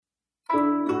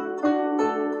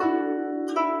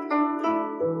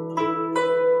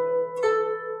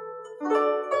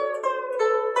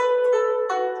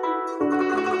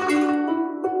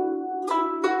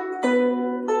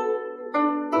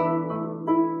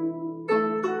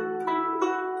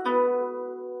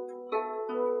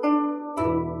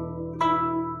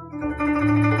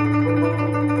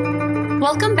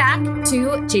Welcome back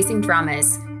to Chasing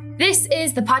Dramas. This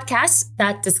is the podcast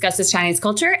that discusses Chinese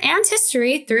culture and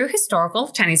history through historical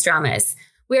Chinese dramas.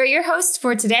 We are your hosts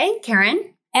for today,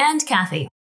 Karen and Kathy.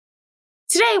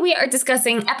 Today we are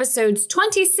discussing episodes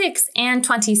 26 and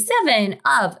 27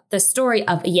 of the story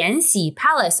of Yanxi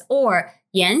Palace or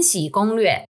Yanxi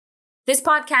Gonglue. This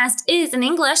podcast is in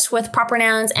English with proper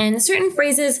nouns and certain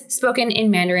phrases spoken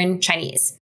in Mandarin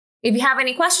Chinese. If you have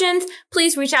any questions,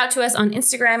 please reach out to us on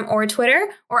Instagram or Twitter,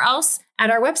 or else at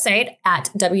our website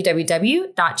at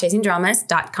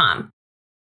www.chasingdramas.com.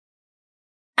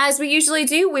 As we usually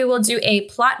do, we will do a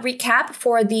plot recap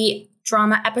for the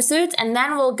drama episodes, and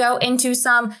then we'll go into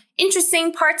some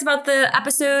interesting parts about the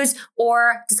episodes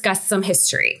or discuss some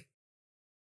history.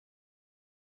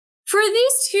 For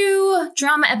these two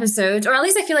drama episodes, or at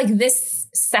least I feel like this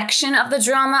section of the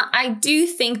drama, I do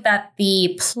think that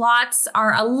the plots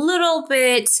are a little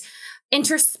bit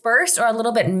interspersed or a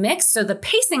little bit mixed. So the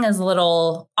pacing is a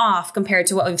little off compared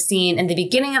to what we've seen in the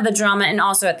beginning of the drama and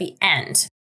also at the end.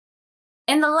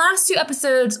 In the last two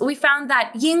episodes, we found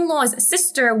that Yingluo's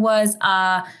sister was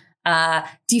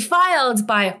defiled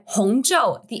by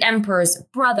Hongzhou, the emperor's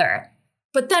brother,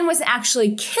 but then was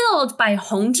actually killed by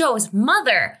Hongzhou's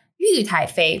mother, Yu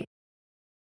Taifei.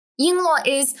 Yingluo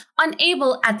is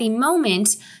unable at the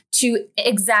moment to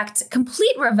exact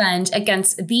complete revenge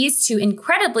against these two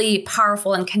incredibly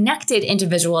powerful and connected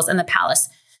individuals in the palace.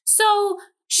 So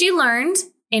she learned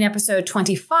in episode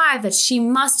 25 that she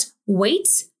must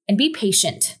wait and be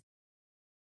patient.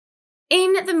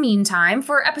 In the meantime,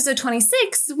 for episode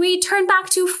 26, we turn back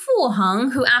to Fu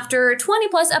Heng, who after 20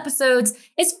 plus episodes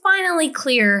is finally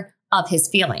clear of his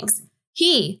feelings.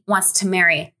 He wants to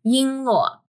marry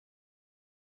Yingluo.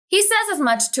 He says as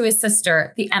much to his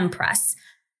sister, the Empress.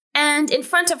 And in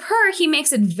front of her, he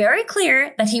makes it very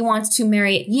clear that he wants to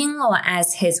marry Yingluo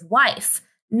as his wife,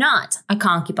 not a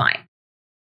concubine.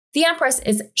 The Empress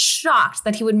is shocked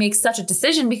that he would make such a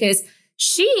decision because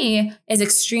she is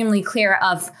extremely clear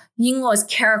of Yingluo's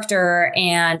character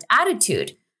and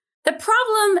attitude. The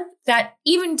problem that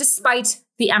even despite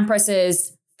the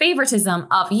Empress's favoritism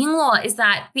of Yingluo is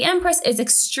that the Empress is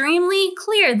extremely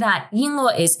clear that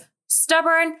Yingluo is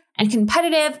stubborn and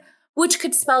competitive, which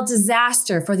could spell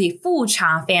disaster for the Fu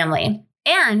Cha family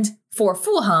and for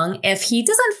Fu Heng if he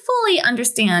doesn't fully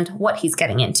understand what he's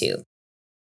getting into.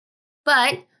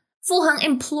 But Fu Heng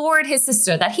implored his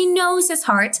sister that he knows his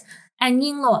heart and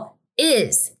Yingluo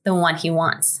is the one he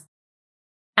wants.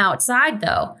 Outside,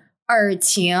 though,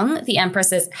 Qing, the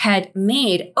Empress's head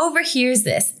maid, overhears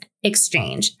this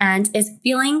exchange and is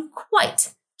feeling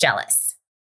quite jealous.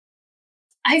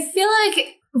 I feel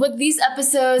like with these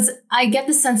episodes, I get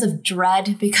the sense of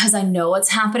dread because I know what's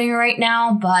happening right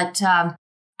now, but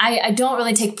I don't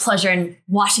really take pleasure in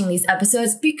watching these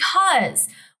episodes because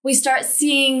we start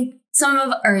seeing some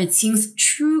of Qing's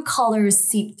true colors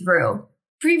seep through.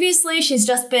 Previously, she's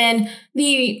just been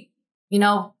the,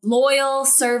 loyal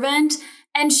servant,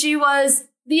 and she was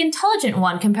the intelligent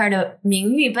one compared to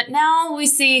Mingyu, but now we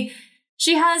see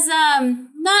she has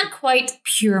not quite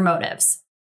pure motives.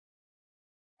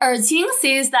 Qing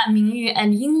sees that Mingyu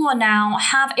and Yingluo now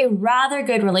have a rather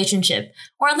good relationship,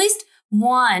 or at least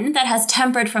one that has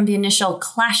tempered from the initial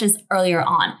clashes earlier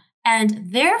on,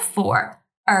 and therefore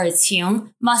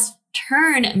Qing must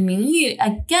turn Mingyu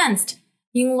against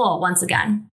Yingluo once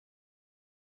again.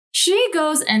 She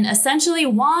goes and essentially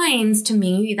whines to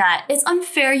Mingyu that it's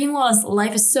unfair Yingluo's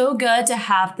life is so good to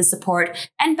have the support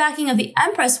and backing of the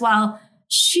Empress while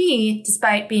she,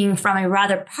 despite being from a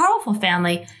rather powerful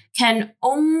family, can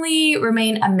only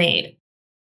remain a maid.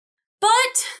 But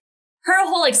her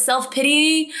whole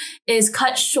self-pity is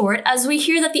cut short as we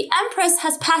hear that the Empress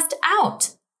has passed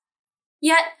out.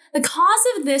 Yet the cause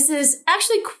of this is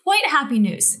actually quite happy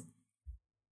news.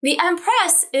 The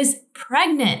Empress is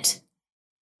pregnant.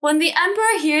 When the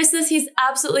Emperor hears this, he's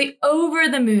absolutely over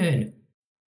the moon.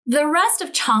 The rest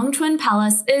of Changchun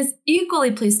Palace is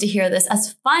equally pleased to hear this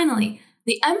as finally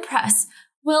the Empress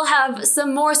will have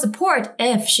some more support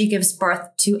if she gives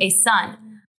birth to a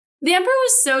son. The Emperor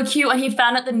was so cute when he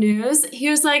found out the news. He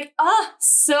was like,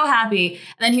 so happy.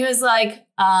 And then he was like,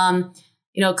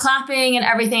 clapping and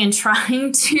everything and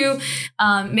trying to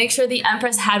make sure the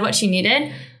Empress had what she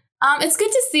needed. It's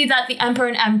good to see that the Emperor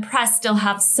and Empress still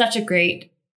have such a great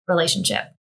relationship.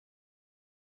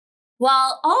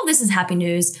 While all of this is happy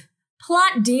news,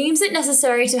 plot deems it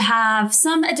necessary to have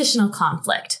some additional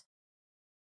conflict.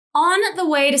 On the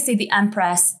way to see the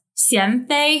Empress, Xian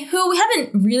Fei, who we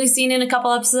haven't really seen in a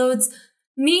couple episodes,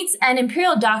 meets an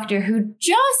imperial doctor who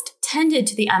just tended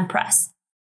to the Empress.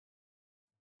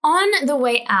 On the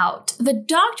way out, the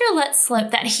doctor let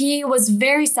slip that he was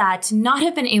very sad to not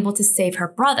have been able to save her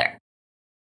brother.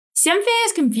 Xianfei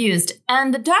is confused,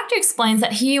 and the doctor explains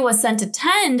that he was sent to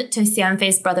tend to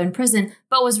Xianfei's brother in prison,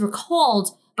 but was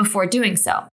recalled before doing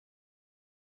so.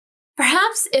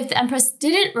 Perhaps if the Empress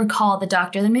didn't recall the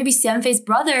doctor, then maybe Xianfei's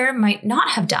brother might not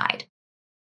have died.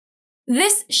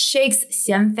 This shakes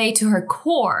Xianfei to her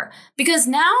core, because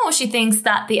now she thinks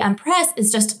that the Empress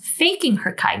is just faking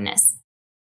her kindness.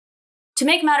 To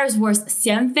make matters worse,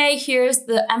 Xianfei hears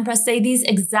the Empress say these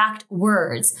exact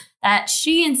words, that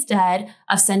she, instead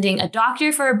of sending a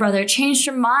doctor for her brother, changed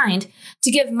her mind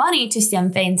to give money to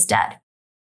Xianfei instead.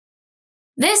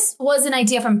 This was an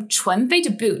idea from Chunfei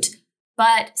to boot,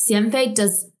 but Xianfei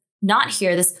does not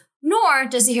hear this, nor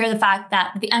does he hear the fact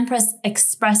that the Empress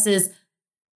expresses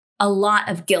a lot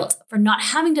of guilt for not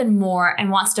having done more and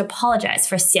wants to apologize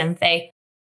for Xianfei.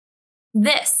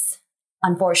 This,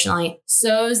 unfortunately,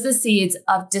 sows the seeds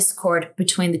of discord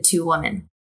between the two women.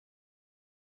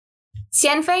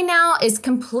 Xianfei now is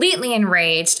completely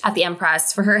enraged at the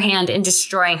Empress for her hand in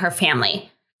destroying her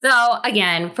family. Though,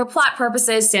 again, for plot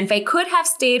purposes, Xianfei could have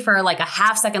stayed for like a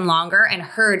half second longer and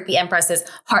heard the Empress's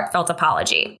heartfelt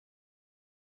apology.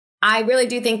 I really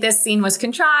do think this scene was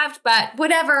contrived, but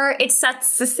whatever, it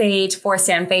sets the stage for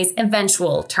Xianfei's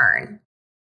eventual turn.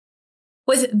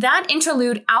 With that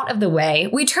interlude out of the way,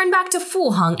 we turn back to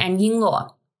Fu Heng and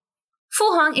Yingluo.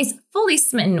 Fu Heng is fully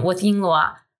smitten with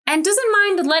Yingluo and doesn't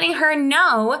mind letting her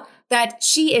know that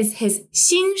she is his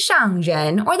心上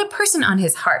人, or the person on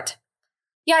his heart.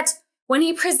 Yet, when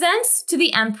he presents to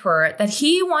the emperor that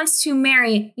he wants to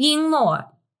marry Yingluo,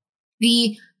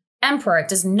 the emperor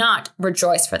does not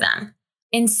rejoice for them.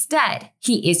 Instead,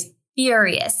 he is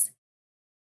furious.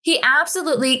 He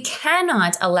absolutely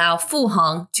cannot allow Fu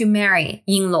Heng to marry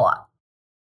Yingluo.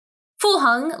 Fu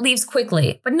Heng leaves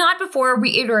quickly, but not before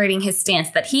reiterating his stance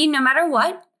that he, no matter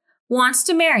what, wants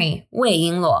to marry Wei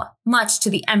Yingluo, much to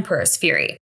the emperor's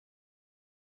fury.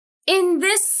 In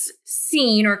this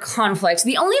scene or conflict,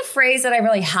 the only phrase that I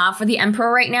really have for the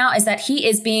emperor right now is that he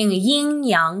is being yin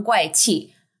yang guai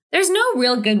qi. There's no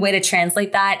real good way to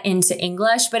translate that into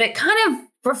English, but it kind of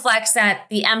reflects that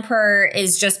the emperor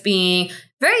is just being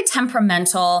very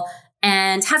temperamental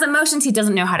and has emotions he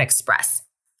doesn't know how to express.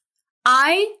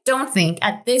 I don't think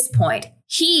at this point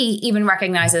he even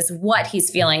recognizes what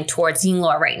he's feeling towards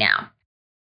Yingluo right now.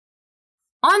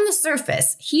 On the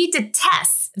surface, he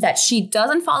detests that she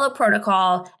doesn't follow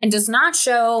protocol and does not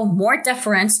show more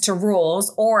deference to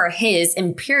rules or his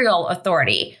imperial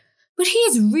authority. But he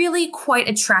is really quite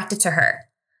attracted to her.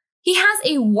 He has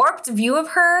a warped view of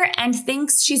her and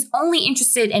thinks she's only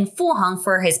interested in Fu Heng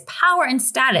for his power and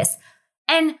status.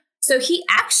 And so he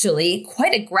actually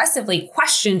quite aggressively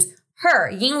questions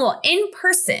her, Yingluo, in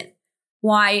person.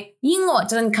 Why Yingluo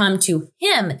doesn't come to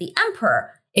him, the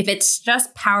emperor, if it's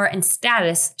just power and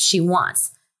status she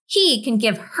wants. He can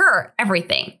give her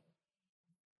everything.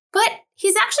 But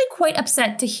he's actually quite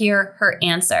upset to hear her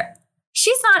answer.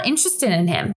 She's not interested in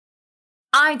him.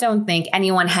 I don't think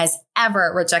anyone has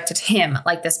ever rejected him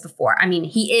like this before. I mean,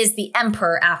 he is the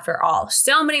emperor after all.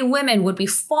 So many women would be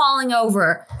falling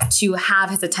over to have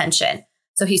his attention.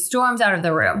 So he storms out of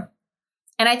the room.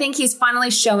 And I think he's finally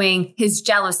showing his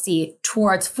jealousy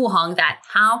towards Fu Heng, that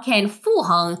how can Fu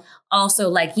Heng also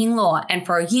like Yingluo, and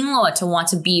for Yingluo to want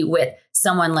to be with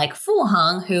someone like Fu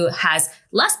Heng who has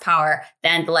less power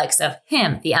than the likes of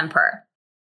him, the emperor.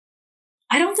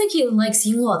 I don't think he likes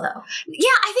Yingluo, though. Yeah,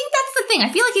 I think that's the thing.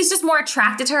 I feel like he's just more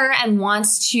attracted to her and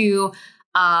wants to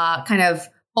kind of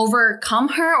overcome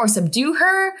her or subdue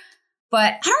her.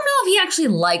 But I don't know if he actually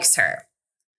likes her.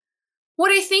 What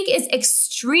I think is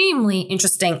extremely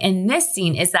interesting in this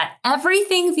scene is that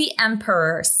everything the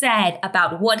emperor said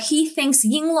about what he thinks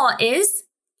Yingluo is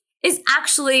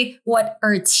actually what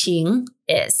Erqing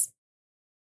is.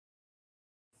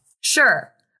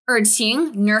 Sure,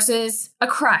 Erqing nurses a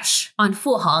crush on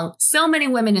Fu Heng. So many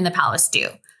women in the palace do.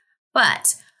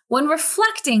 But when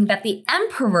reflecting that the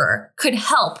emperor could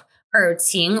help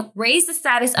Erqing raise the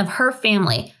status of her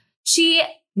family, she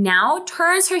now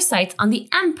turns her sights on the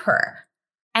emperor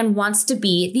and wants to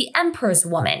be the emperor's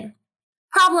woman.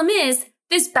 Problem is,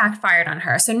 this backfired on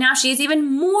her, so now she is even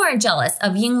more jealous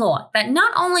of Yingluo, that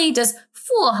not only does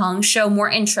Fu Heng show more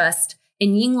interest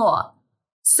in Yingluo,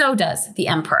 so does the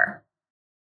emperor.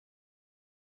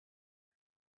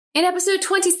 In episode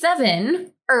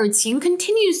 27, Erqing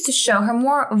continues to show her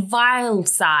more vile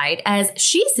side as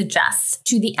she suggests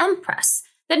to the empress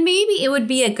that maybe it would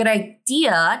be a good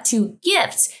idea to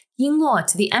gift Yingluo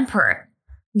to the emperor.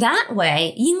 That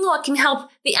way, Yingluo can help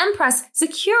the empress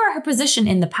secure her position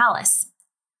in the palace.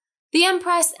 The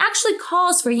Empress actually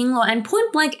calls for Yingluo and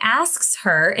point blank asks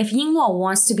her if Yingluo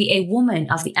wants to be a woman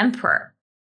of the Emperor.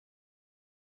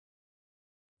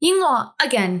 Yingluo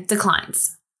again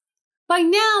declines. By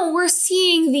now, we're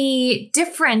seeing the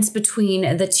difference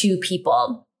between the two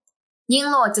people.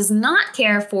 Yingluo does not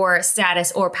care for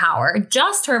status or power,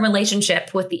 just her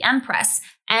relationship with the Empress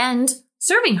and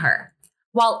serving her.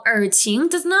 While Erqing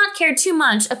does not care too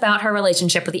much about her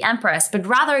relationship with the Empress, but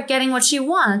rather getting what she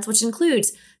wants, which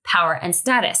includes power and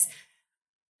status.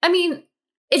 I mean,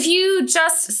 if you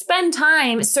just spend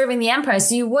time serving the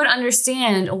Empress, you would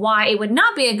understand why it would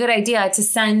not be a good idea to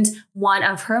send one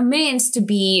of her maids to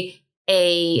be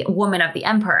a woman of the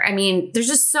Emperor. I mean, there's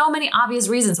just so many obvious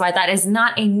reasons why that is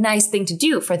not a nice thing to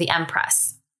do for the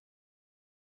Empress.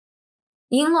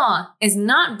 Yingluo is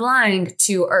not blind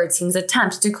to Erqing's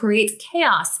attempt to create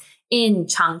chaos in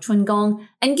Changchun Gong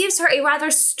and gives her a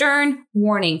rather stern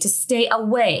warning to stay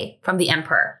away from the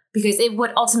Emperor because it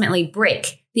would ultimately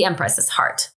break the Empress's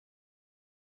heart.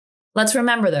 Let's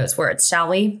remember those words, shall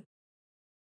we?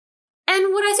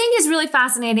 And what I think is really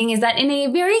fascinating is that in a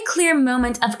very clear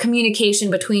moment of communication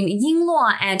between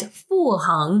Yingluo and Fu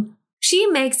Heng, she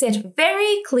makes it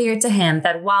very clear to him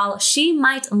that while she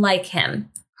might like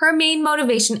him, her main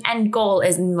motivation and goal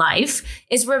in life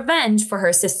is revenge for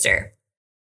her sister.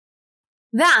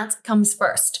 That comes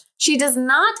first. She does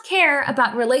not care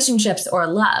about relationships or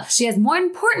love. She has more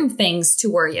important things to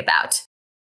worry about.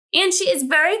 And she is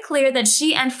very clear that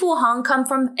she and Fu Heng come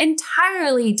from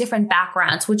entirely different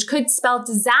backgrounds, which could spell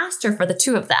disaster for the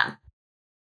two of them.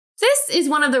 This is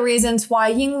one of the reasons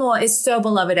why Yingluo is so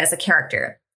beloved as a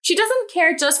character. She doesn't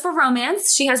care just for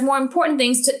romance. She has more important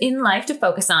things in life to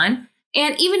focus on.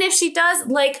 And even if she does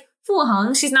like Fu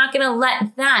Heng, she's not going to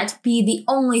let that be the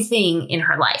only thing in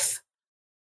her life.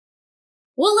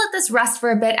 We'll let this rest for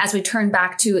a bit as we turn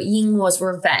back to Yingluo's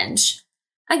revenge.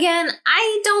 Again,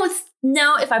 I don't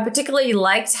know if I particularly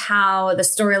liked how the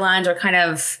storylines are kind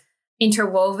of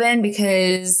interwoven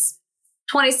because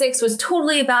 26 was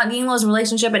totally about Yingluo's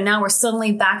relationship and now we're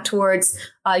suddenly back towards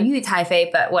Yu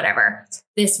Taifei, but whatever.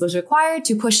 This was required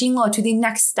to push Yingluo to the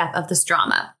next step of this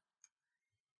drama.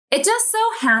 It just so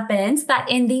happens that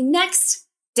in the next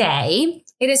day,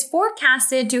 it is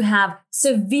forecasted to have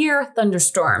severe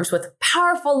thunderstorms with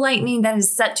powerful lightning that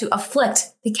is set to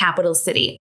afflict the capital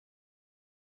city.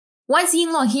 Once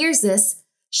Yingluo hears this,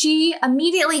 she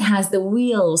immediately has the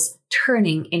wheels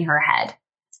turning in her head.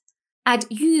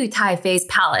 At Yu Taifei's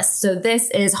palace, so this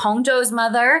is Hongzhou's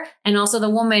mother and also the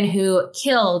woman who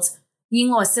killed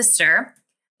Yingluo's sister,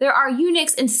 there are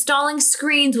eunuchs installing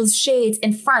screens with shades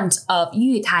in front of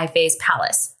Yu Taifei's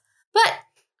palace. But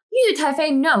Yu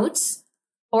Taifei notes,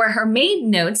 or her maid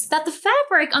notes, that the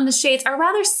fabric on the shades are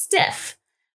rather stiff,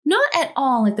 not at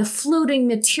all like the floating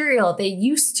material they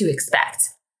used to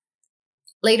expect.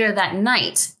 Later that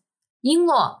night,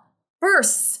 Yingluo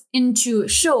bursts into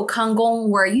Shoukang Gong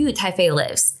where Yu Taifei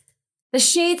lives. The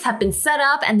shades have been set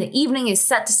up and the evening is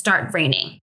set to start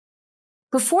raining.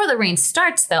 Before the rain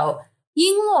starts, though,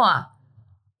 Yingluo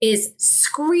is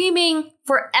screaming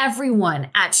for everyone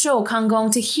at Shoukang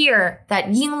Gong to hear that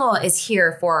Yingluo is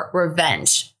here for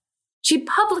revenge. She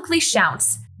publicly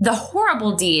shouts the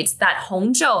horrible deeds that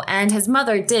Hongzhou and his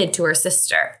mother did to her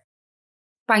sister.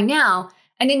 By now,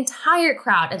 an entire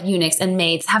crowd of eunuchs and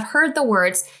maids have heard the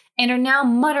words and are now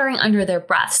muttering under their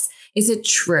breaths. Is it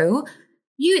true?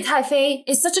 Yu Taifei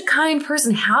is such a kind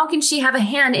person. How can she have a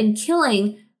hand in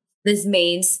killing this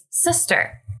maid's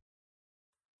sister?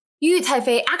 Yu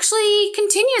Taifei actually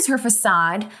continues her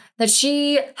facade that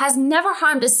she has never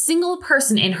harmed a single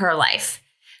person in her life.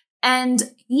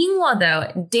 And Yingluo,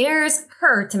 though, dares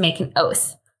her to make an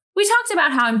oath. We talked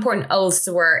about how important oaths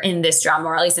were in this drama,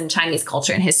 or at least in Chinese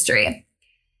culture and history.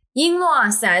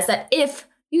 Yingluo says that if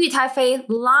Yu Taifei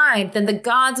lied, then the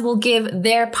gods will give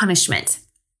their punishment.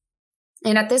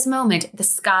 And at this moment, the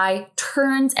sky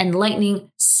turns and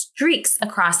lightning streaks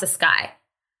across the sky.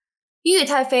 Yu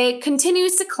Taifei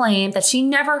continues to claim that she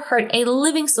never hurt a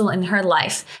living soul in her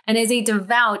life and is a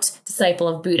devout disciple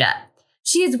of Buddha.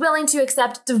 She is willing to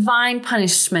accept divine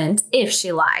punishment if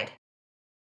she lied.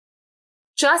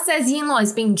 Just as Yingluo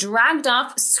is being dragged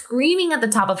off, screaming at the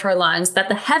top of her lungs that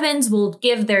the heavens will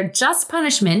give their just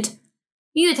punishment,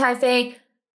 Yu Taifei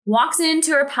walks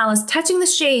into her palace, touching the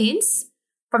shades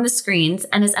from the screens,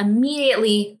 and is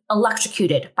immediately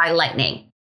electrocuted by lightning.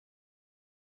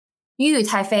 Yu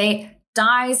Taifei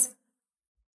dies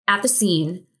at the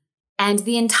scene, and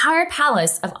the entire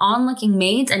palace of onlooking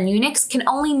maids and eunuchs can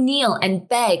only kneel and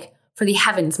beg for the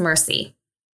heavens' mercy.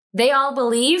 They all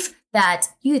believe that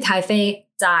Yu Taifei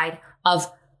died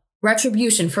of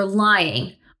retribution for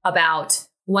lying about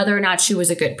whether or not she was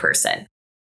a good person.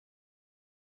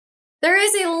 There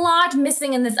is a lot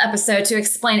missing in this episode to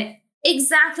explain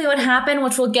exactly what happened,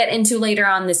 which we'll get into later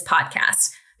on this podcast,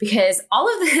 because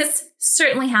all of this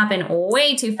certainly happened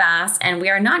way too fast and we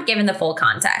are not given the full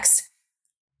context.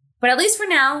 But at least for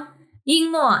now,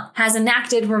 Yingluo has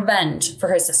enacted revenge for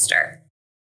her sister.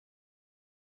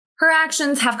 Her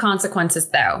actions have consequences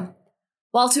though.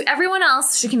 While to everyone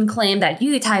else, she can claim that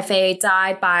Yu Taifei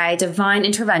died by divine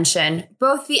intervention,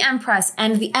 both the Empress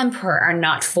and the Emperor are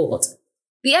not fooled.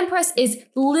 The Empress is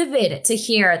livid to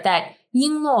hear that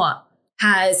Yingluo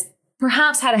has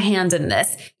perhaps had a hand in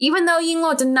this, even though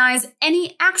Yingluo denies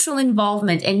any actual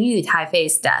involvement in Yu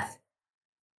Taifei's death.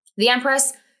 The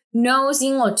Empress knows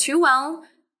Yingluo too well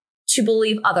to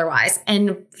believe otherwise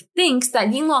and thinks that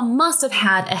Yingluo must have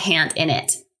had a hand in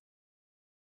it.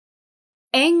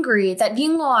 Angry that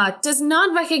Yingluo does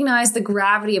not recognize the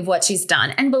gravity of what she's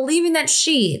done and believing that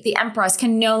she, the Empress,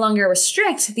 can no longer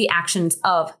restrict the actions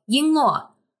of Yingluo,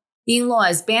 Yingluo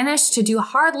is banished to do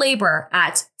hard labor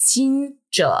at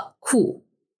Xinzhe Ku.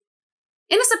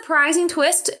 In a surprising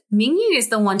twist, Mingyu is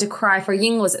the one to cry for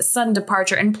Yingluo's sudden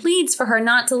departure and pleads for her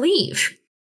not to leave.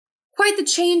 Quite the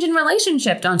change in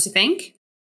relationship, don't you think?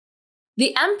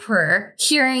 The Emperor,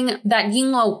 hearing that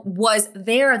Yingluo was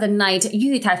there the night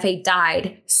Yu Taifei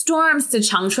died, storms to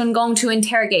Changchun Gong to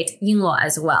interrogate Yingluo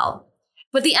as well.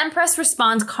 But the Empress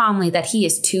responds calmly that he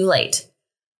is too late.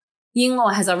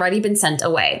 Yingluo has already been sent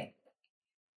away.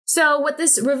 So what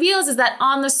this reveals is that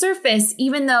on the surface,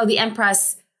 even though the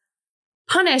Empress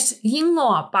punished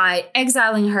Yingluo by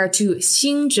exiling her to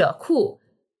Xinzhe Ku,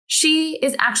 she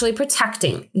is actually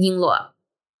protecting Yingluo.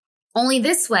 Only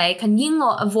this way can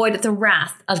Yingluo avoid the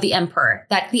wrath of the Emperor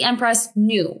that the Empress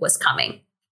knew was coming.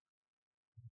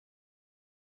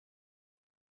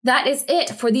 That is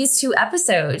it for these two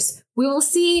episodes. We will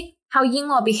see how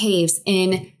Yingluo behaves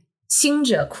in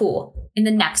Xinzhe Ku in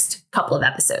the next couple of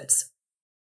episodes.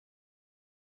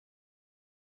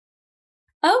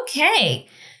 Okay,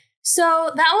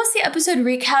 so that was the episode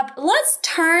recap. Let's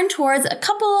turn towards a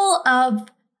couple of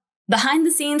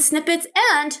behind-the-scenes snippets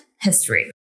and history.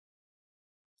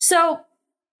 So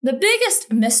the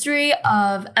biggest mystery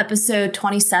of episode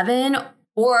 27,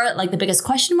 or like the biggest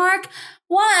question mark,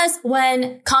 was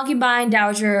when concubine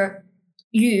Dowager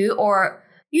Yu, or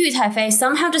Yu Taifei,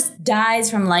 somehow just dies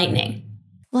from lightning.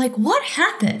 Like, what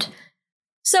happened?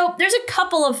 So there's a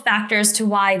couple of factors to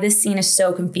why this scene is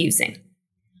so confusing.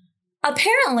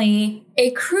 Apparently, a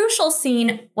crucial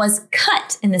scene was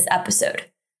cut in this episode.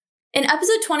 In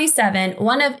episode 27,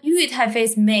 one of Yu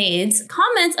Taifei's maids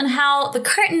comments on how the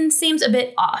curtain seems a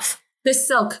bit off. The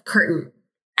silk curtain.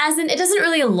 As in, it doesn't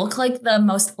really look like the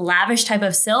most lavish type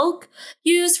of silk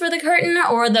used for the curtain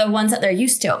or the ones that they're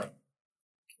used to.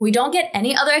 We don't get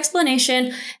any other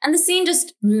explanation, and the scene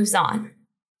just moves on.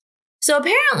 So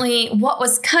apparently, what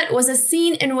was cut was a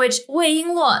scene in which Wei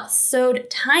Yingluo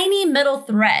sewed tiny metal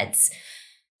threads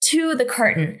to the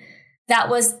curtain that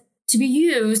was to be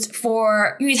used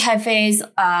for Yu Taifei's,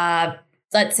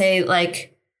 let's say,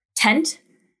 like, tent.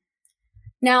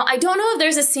 Now, I don't know if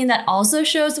there's a scene that also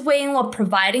shows Wei Yingluo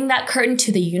providing that curtain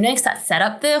to the eunuchs that set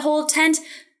up the whole tent,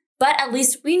 but at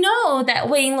least we know that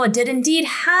Wei Yingluo did indeed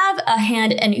have a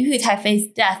hand in Yu Taifei's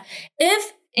death,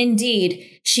 if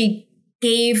indeed she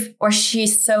gave or she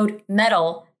sewed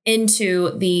metal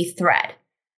into the thread.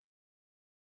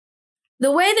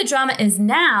 The way the drama is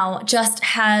now just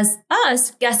has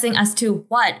us guessing as to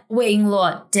what Wei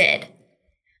Yingluo did.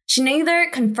 She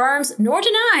neither confirms nor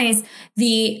denies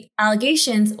the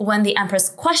allegations when the Empress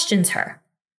questions her.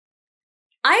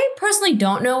 I personally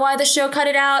don't know why the show cut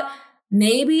it out.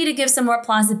 Maybe to give some more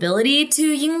plausibility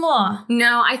to Yingluo.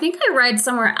 No, I think I read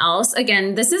somewhere else.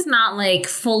 Again, this is not like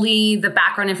fully the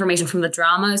background information from the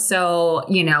drama. So,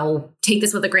 take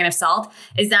this with a grain of salt.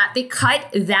 Is that they cut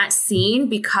that scene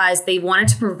because they wanted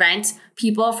to prevent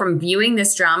people from viewing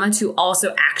this drama to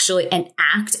also actually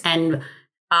enact and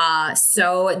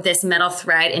sew this metal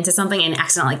thread into something and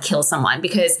accidentally kill someone,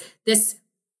 because this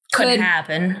could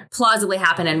happen, plausibly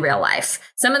happen in real life.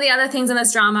 Some of the other things in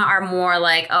this drama are more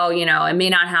like, it may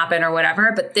not happen or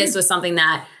whatever. But this was something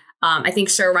that I think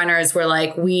showrunners were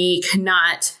like, we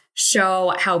cannot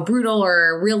show how brutal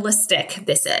or realistic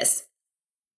this is.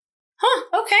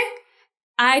 Okay.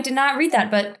 I did not read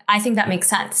that, but I think that makes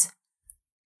sense.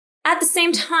 At the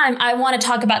same time, I want to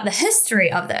talk about the history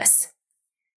of this.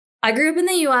 I grew up in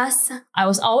the US. I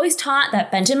was always taught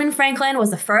that Benjamin Franklin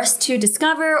was the first to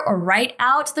discover or write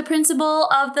out the principle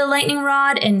of the lightning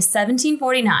rod in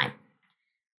 1749.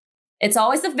 It's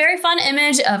always the very fun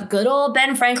image of good old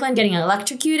Ben Franklin getting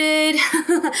electrocuted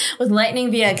with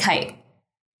lightning via a kite.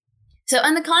 So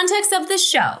in the context of this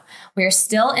show, we're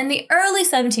still in the early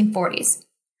 1740s.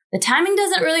 The timing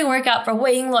doesn't really work out for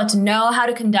Wei Yingluo to know how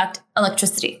to conduct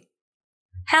electricity.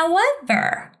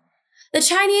 However, the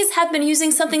Chinese have been using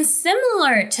something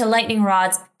similar to lightning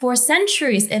rods for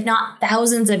centuries, if not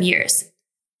thousands of years.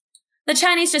 The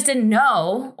Chinese just didn't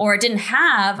know or didn't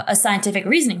have a scientific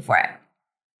reasoning for it.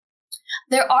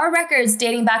 There are records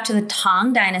dating back to the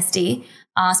Tang Dynasty,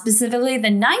 specifically the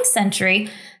 9th century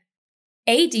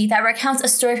AD, that recounts a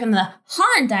story from the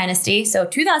Han Dynasty, so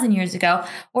 2,000 years ago,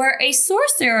 where a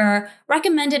sorcerer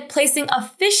recommended placing a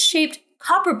fish-shaped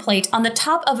copper plate on the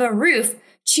top of a roof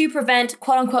to prevent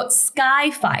quote-unquote sky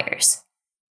fires.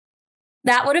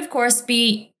 That would, of course,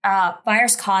 be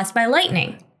fires caused by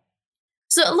lightning.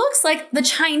 So it looks like the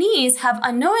Chinese have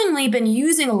unknowingly been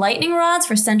using lightning rods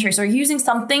for centuries, or using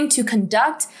something to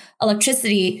conduct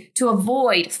electricity to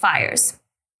avoid fires.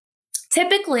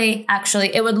 Typically,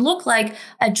 actually, it would look like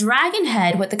a dragon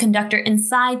head with the conductor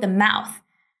inside the mouth.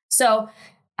 So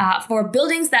for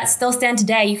buildings that still stand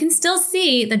today, you can still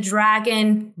see the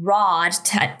dragon rod,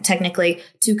 technically,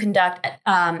 to conduct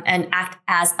and act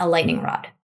as a lightning rod.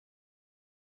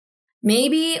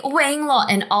 Maybe Wei Yingluo,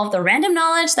 in all of the random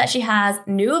knowledge that she has,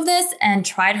 knew of this and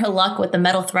tried her luck with the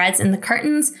metal threads in the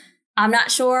curtains. I'm not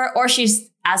sure. Or she's,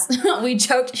 as we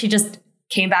joked, she just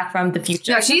came back from the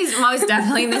future. No, she's most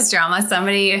definitely in this drama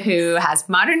somebody who has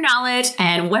modern knowledge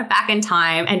and went back in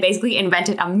time and basically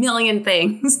invented a million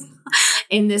things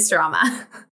in this drama.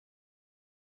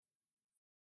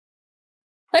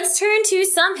 Let's turn to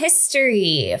some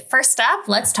history. First up,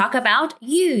 let's talk about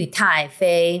Yu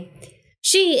Taifei.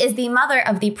 She is the mother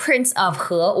of the Prince of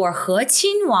He, or He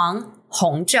Qinwang,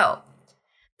 Hongzhou.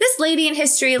 This lady in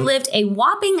history lived a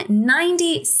whopping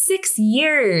 96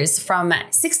 years from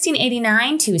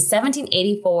 1689 to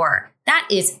 1784. That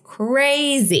is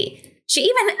crazy. She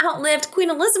even outlived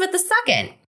Queen Elizabeth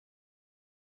II.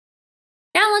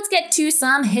 Now let's get to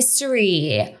some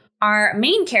history. Our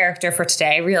main character for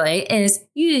today really is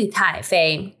Yu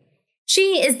Taifei.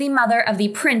 She is the mother of the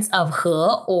Prince of He,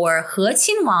 or He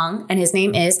Qinwang, and his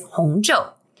name is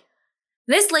Hongzhou.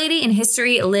 This lady in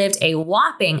history lived a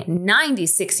whopping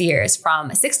 96 years from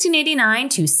 1689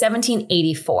 to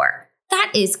 1784.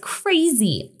 That is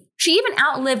crazy. She even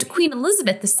outlived Queen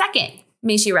Elizabeth II.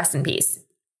 May she rest in peace.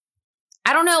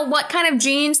 I don't know what kind of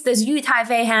genes this Yu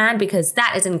Taifei had, because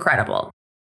that is incredible.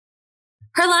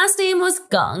 Her last name was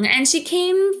Geng, and she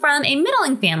came from a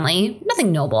middling family,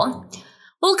 nothing noble.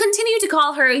 We'll continue to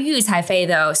call her Yu Taifei,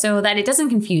 though, so that it doesn't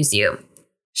confuse you.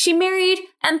 She married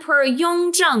Emperor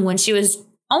Yongzheng when she was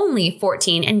only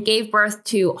 14 and gave birth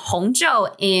to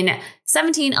Hongzhou in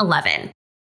 1711.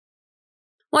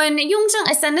 When Yongzheng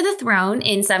ascended the throne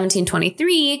in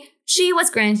 1723, she was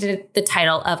granted the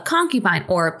title of concubine,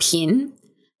 or Pin,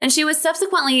 and she was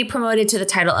subsequently promoted to the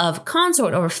title of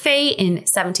consort, or Fei, in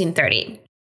 1730.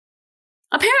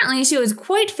 Apparently, she was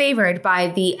quite favored by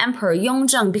the Emperor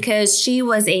Yongzheng because she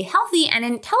was a healthy and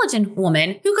intelligent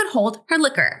woman who could hold her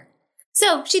liquor.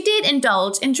 So she did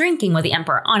indulge in drinking with the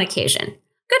emperor on occasion.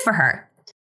 Good for her.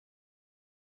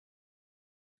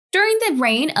 During the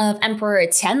reign of Emperor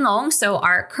Qianlong, so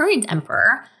our current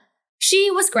emperor,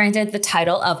 she was granted the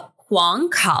title of Huang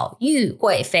Kao Yu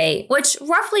Guifei, which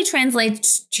roughly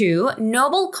translates to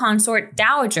Noble Consort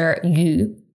Dowager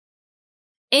Yu.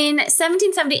 In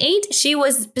 1778, she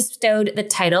was bestowed the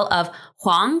title of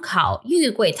Huang Kao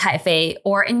Yu Gui Taifei,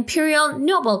 or Imperial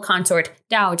Noble Consort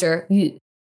Dowager Yu.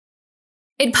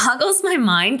 It boggles my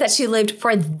mind that she lived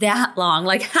for that long.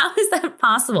 Like, how is that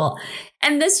possible?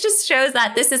 And this just shows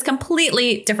that this is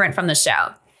completely different from the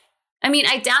show. I mean,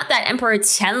 I doubt that Emperor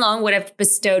Qianlong would have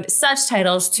bestowed such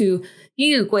titles to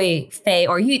Yu Guifei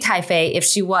or Yu Taifei if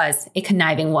she was a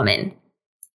conniving woman.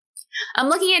 I'm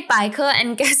looking at Baike,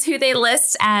 and guess who they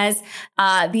list as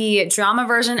the drama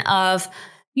version of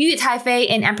Yu Taifei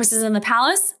in Empresses in the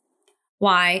Palace?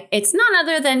 Why, it's none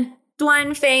other than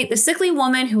Duan Fei, the sickly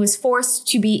woman who was forced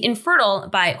to be infertile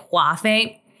by Hua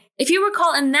Fei. If you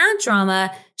recall, in that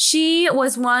drama, she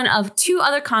was one of two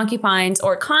other concubines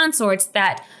or consorts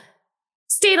that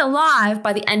stayed alive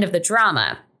by the end of the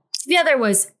drama. The other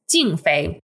was Jing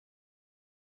Fei.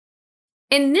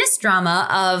 In this drama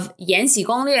of Yanxi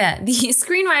Gonglue, the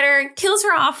screenwriter kills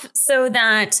her off so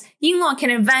that Yingluo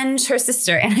can avenge her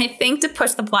sister, and I think to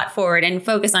push the plot forward and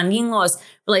focus on Yingluo's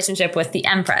relationship with the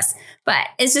Empress. But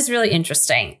it's just really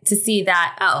interesting to see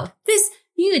that, this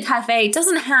Yu Taifei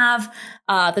doesn't have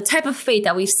the type of fate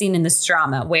that we've seen in this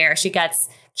drama where she gets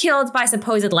killed by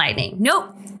supposed lightning.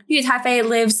 Nope, Yu Taifei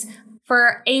lives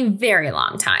for a very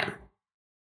long time.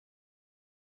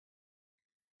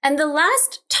 And the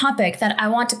last topic that I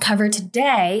want to cover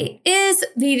today is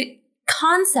the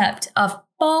concept of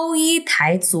包衣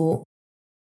台族.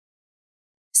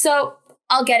 So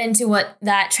I'll get into what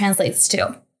that translates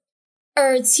to.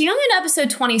 Qing in episode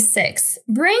 26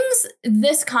 brings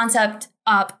this concept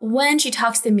up when she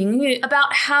talks to Ming Yu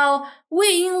about how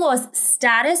Wei Yingluo's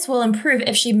status will improve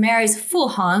if she marries Fu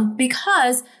Heng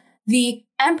because the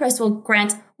empress will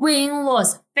grant Wei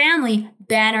Yingluo's family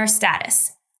banner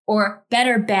status, or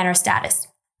better banner status.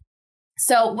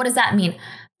 So what does that mean?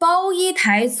 包衣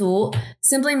台族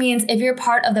simply means if you're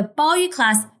part of the 包衣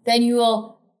class, then you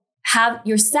will have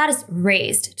your status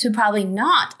raised to probably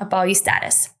not a 包衣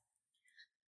status.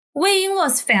 Wei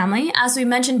Yingluo's family, as we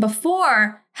mentioned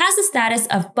before, has the status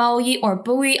of 包衣 or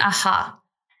部衣 aha.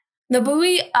 The 部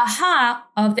衣 aha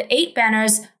of the 8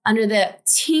 banners under the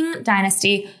Qing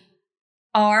dynasty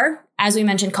are, as we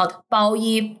mentioned, called 包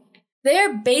衣.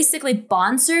 They're basically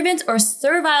bondservants or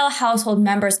servile household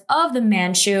members of the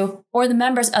Manchu or the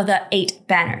members of the 8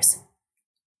 banners.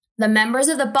 The members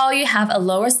of the 包衣 have a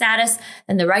lower status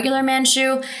than the regular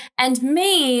Manchu, and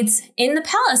maids in the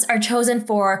palace are chosen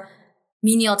for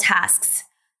menial tasks.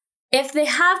 If they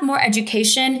have more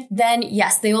education, then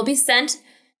yes, they will be sent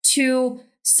to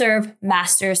serve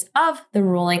masters of the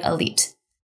ruling elite.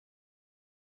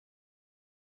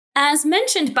 As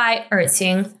mentioned by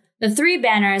Erqing, the 3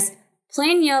 banners,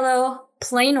 plain yellow,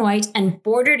 plain white, and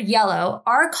bordered yellow,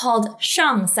 are called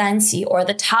上三旗, or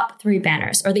the top 3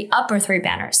 banners, or the upper 3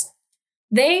 banners.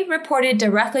 They reported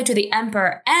directly to the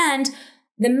emperor, and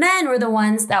the men were the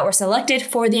ones that were selected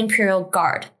for the imperial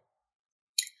guard.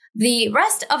 The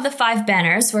rest of the 5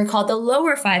 banners were called the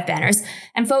lower 5 banners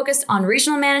and focused on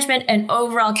regional management and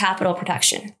overall capital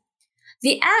protection.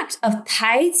 The act of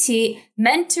抬旗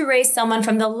meant to raise someone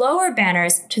from the lower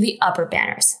banners to the upper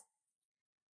banners.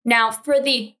 Now, for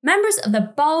the members of the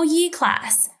包衣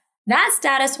class, that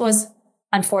status was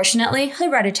unfortunately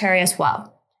hereditary as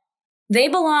well. They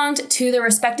belonged to their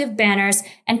respective banners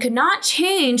and could not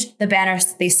change the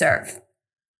banners they serve.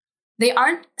 They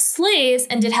aren't slaves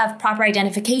and did have proper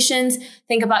identifications.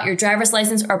 Think about your driver's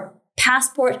license or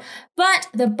passport, but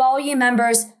the 包衣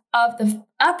members of the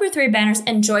upper 3 banners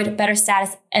enjoyed better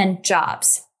status and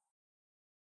jobs.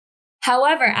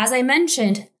 However, as I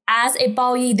mentioned, as a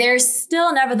包衣, they're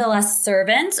still nevertheless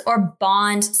servants or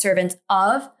bond servants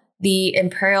of the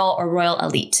imperial or royal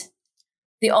elite.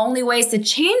 The only ways to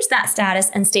change that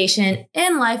status and station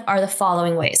in life are the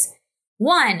following ways.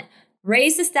 1,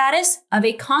 raise the status of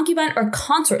a concubine or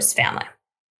consort's family.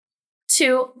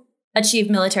 2, achieve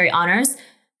military honors.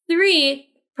 3,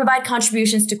 provide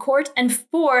contributions to court. And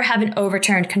 4, have an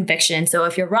overturned conviction. So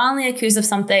if you're wrongly accused of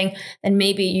something, then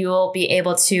maybe you will be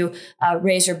able to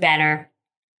raise your banner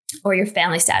or your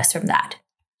family status from that.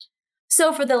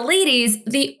 So for the ladies,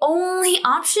 the only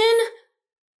option,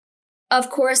 of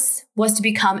course, was to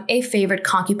become a favored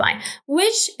concubine,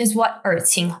 which is what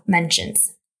Erqing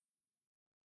mentions.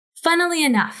 Funnily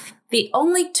enough, the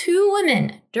only 2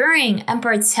 women during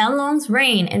Emperor Qianlong's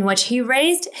reign in which he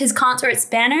raised his consort's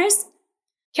banners.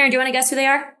 Karen, do you want to guess who they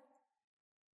are?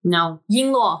 No.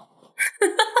 Yingluo.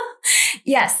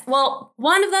 Yes, well,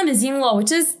 one of them is Yingluo,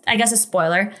 which is, I guess, a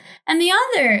spoiler. And the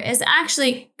other is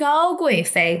actually Gao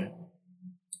Guifei.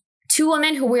 2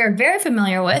 women who we are very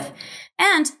familiar with,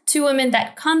 and 2 women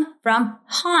that come from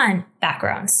Han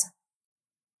backgrounds.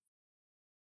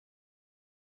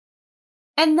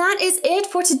 And that is it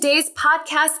for today's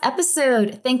podcast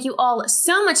episode. Thank you all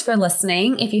so much for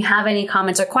listening. If you have any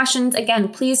comments or questions, again,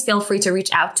 please feel free to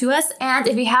reach out to us. And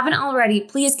if you haven't already,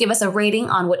 please give us a rating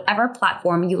on whatever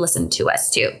platform you listen to us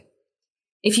to.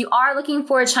 If you are looking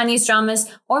for Chinese dramas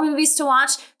or movies to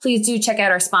watch, please do check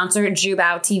out our sponsor,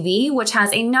 Zhubao TV, which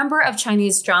has a number of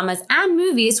Chinese dramas and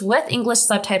movies with English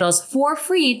subtitles for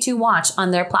free to watch on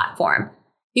their platform.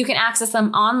 You can access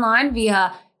them online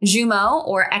via Xumo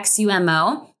or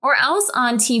XUMO, or else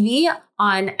on TV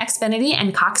on Xfinity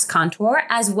and Cox Contour,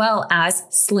 as well as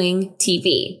Sling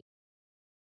TV.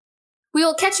 We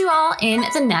will catch you all in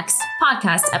the next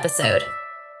podcast episode.